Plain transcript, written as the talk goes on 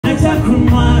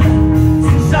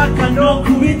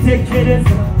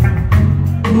kubitekereza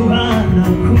kubana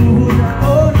kubura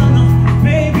oh no no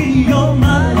baby you're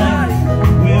my life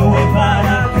wewe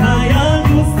baraka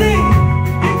yangu si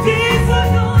itizo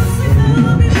yose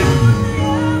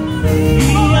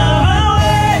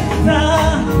niyaweza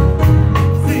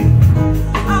si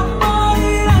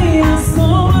amarira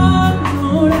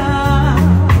yasobanura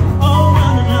oh no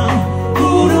no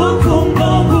urukundo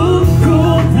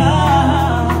gukunda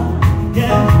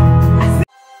yeah.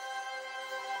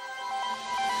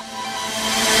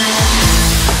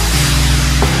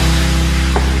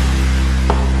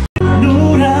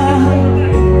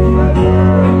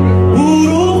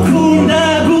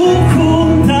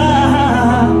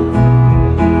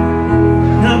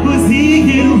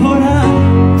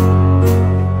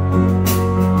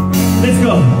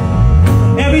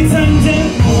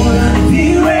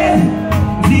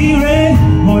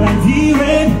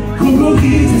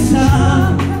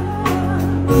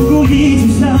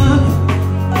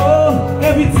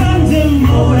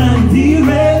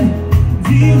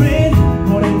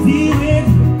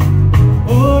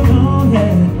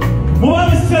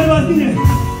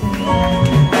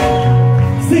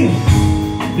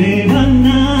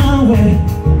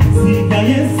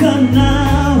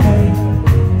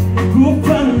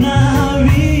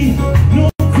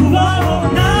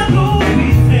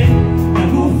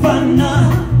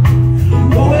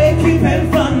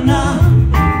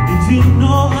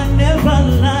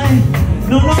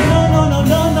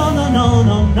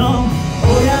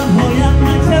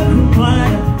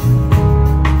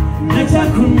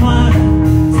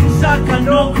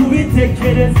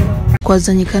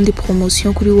 Twazanye kandi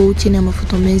promotion kuri wowe ukeneye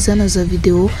amafoto meza na za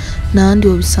video n'ahandi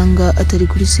wabisanga atari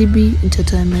kuri CB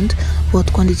Entertainment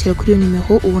watwandikira kuri iyo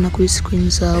nimero ubona kuri screen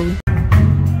zawe.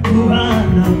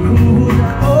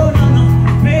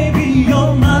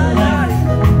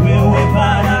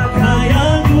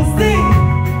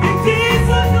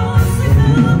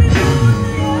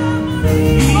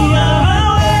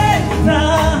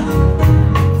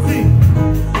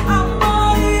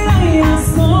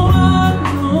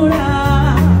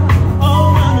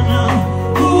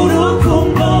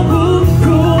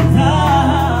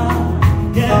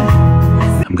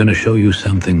 I'm going to show you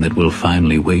something that will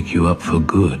finally wake you up for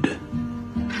good.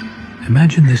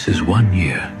 Imagine this is 1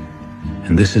 year,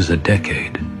 and this is a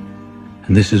decade,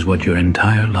 and this is what your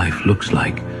entire life looks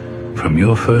like, from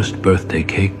your first birthday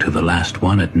cake to the last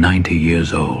one at 90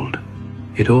 years old.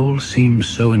 It all seems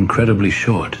so incredibly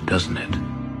short, doesn't it?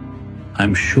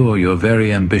 I'm sure you're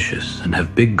very ambitious and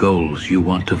have big goals you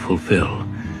want to fulfill.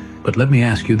 But let me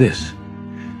ask you this.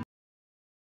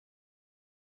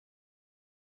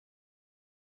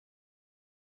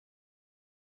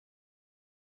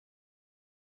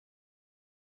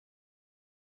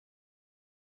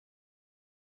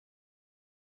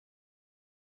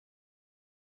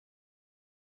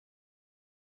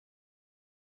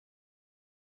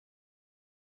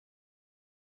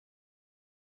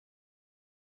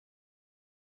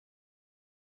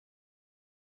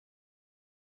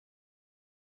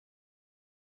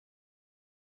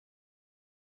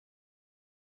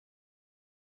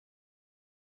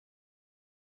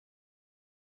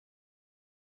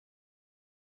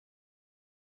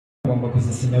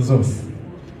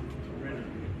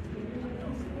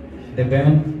 The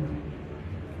band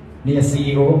near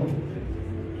CEO.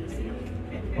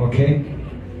 Okay,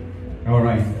 all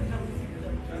right.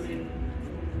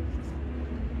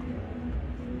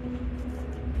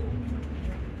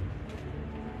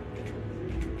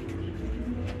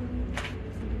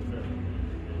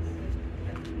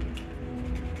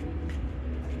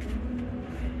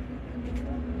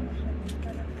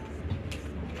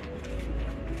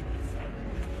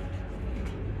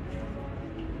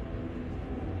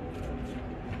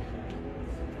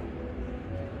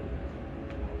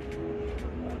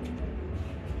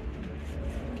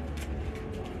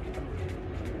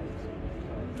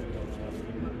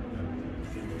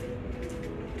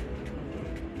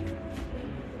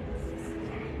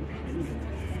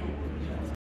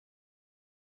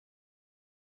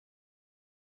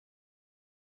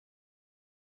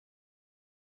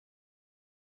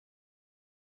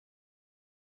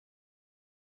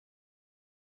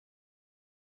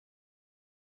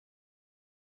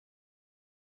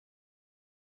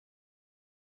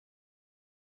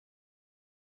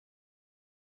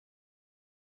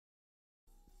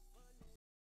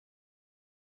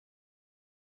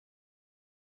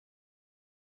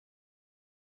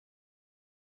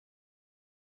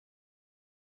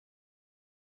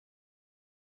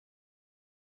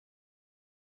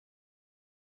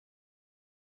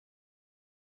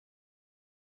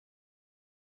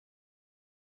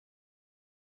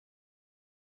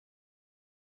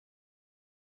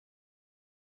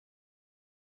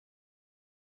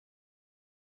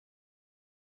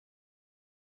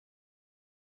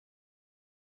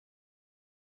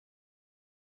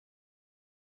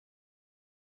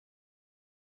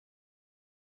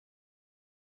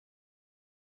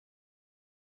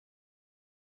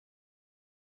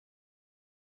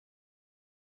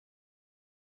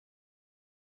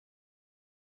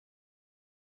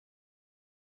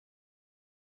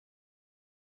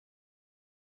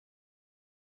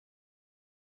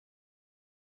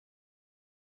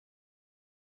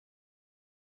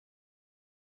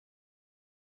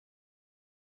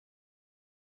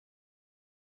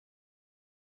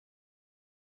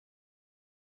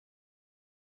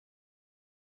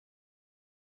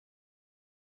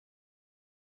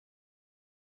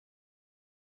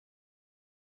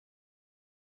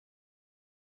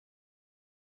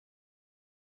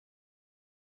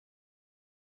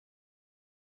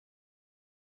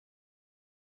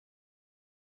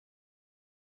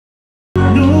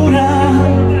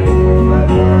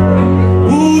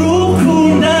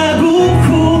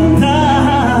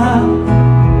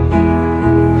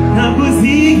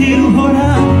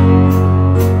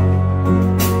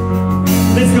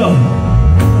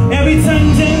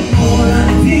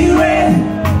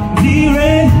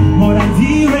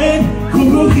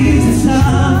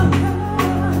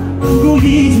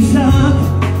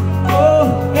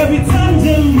 Oh, every time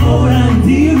the more I'm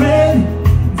dear,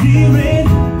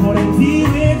 more and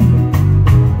dear.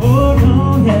 Oh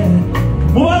no, yeah.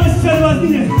 More I'm sure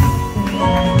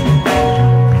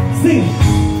sing.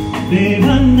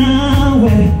 Beba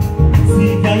nawe,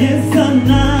 sigaye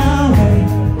nawe,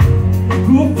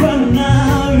 gupfa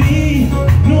nabi,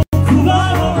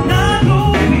 nukubaho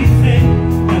nagufite,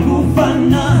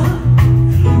 nagufana,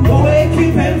 wowe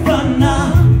kipemfana.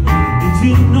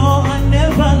 You know I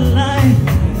never lie.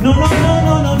 No, no, no,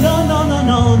 no, no, no, no,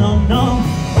 no, no, no.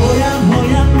 Oya,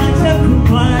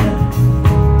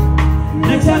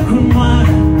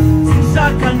 nachakumara.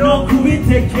 Sishaka no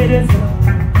kubitekereza.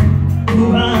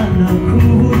 Kubana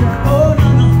kuhura. Oh no,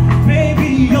 no, baby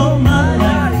you're my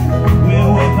life.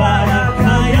 Wewe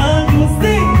baraka yangu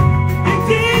si.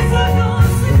 Ikiza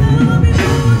yosi nami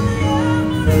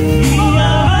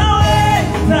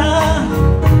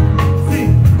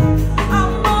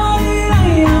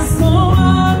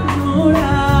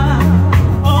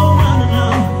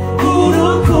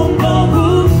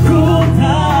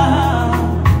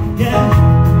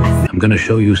I'm going to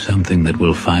show you something that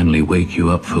will finally wake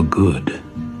you up for good.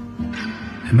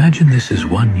 Imagine this is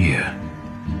 1 year,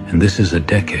 and this is a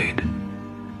decade,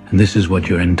 and this is what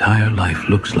your entire life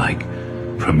looks like,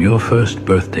 from your first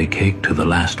birthday cake to the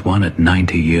last one at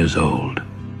 90 years old.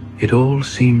 It all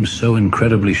seems so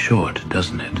incredibly short,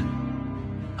 doesn't it?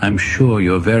 I'm sure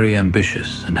you're very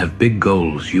ambitious and have big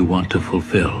goals you want to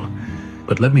fulfill.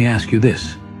 But let me ask you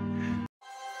this.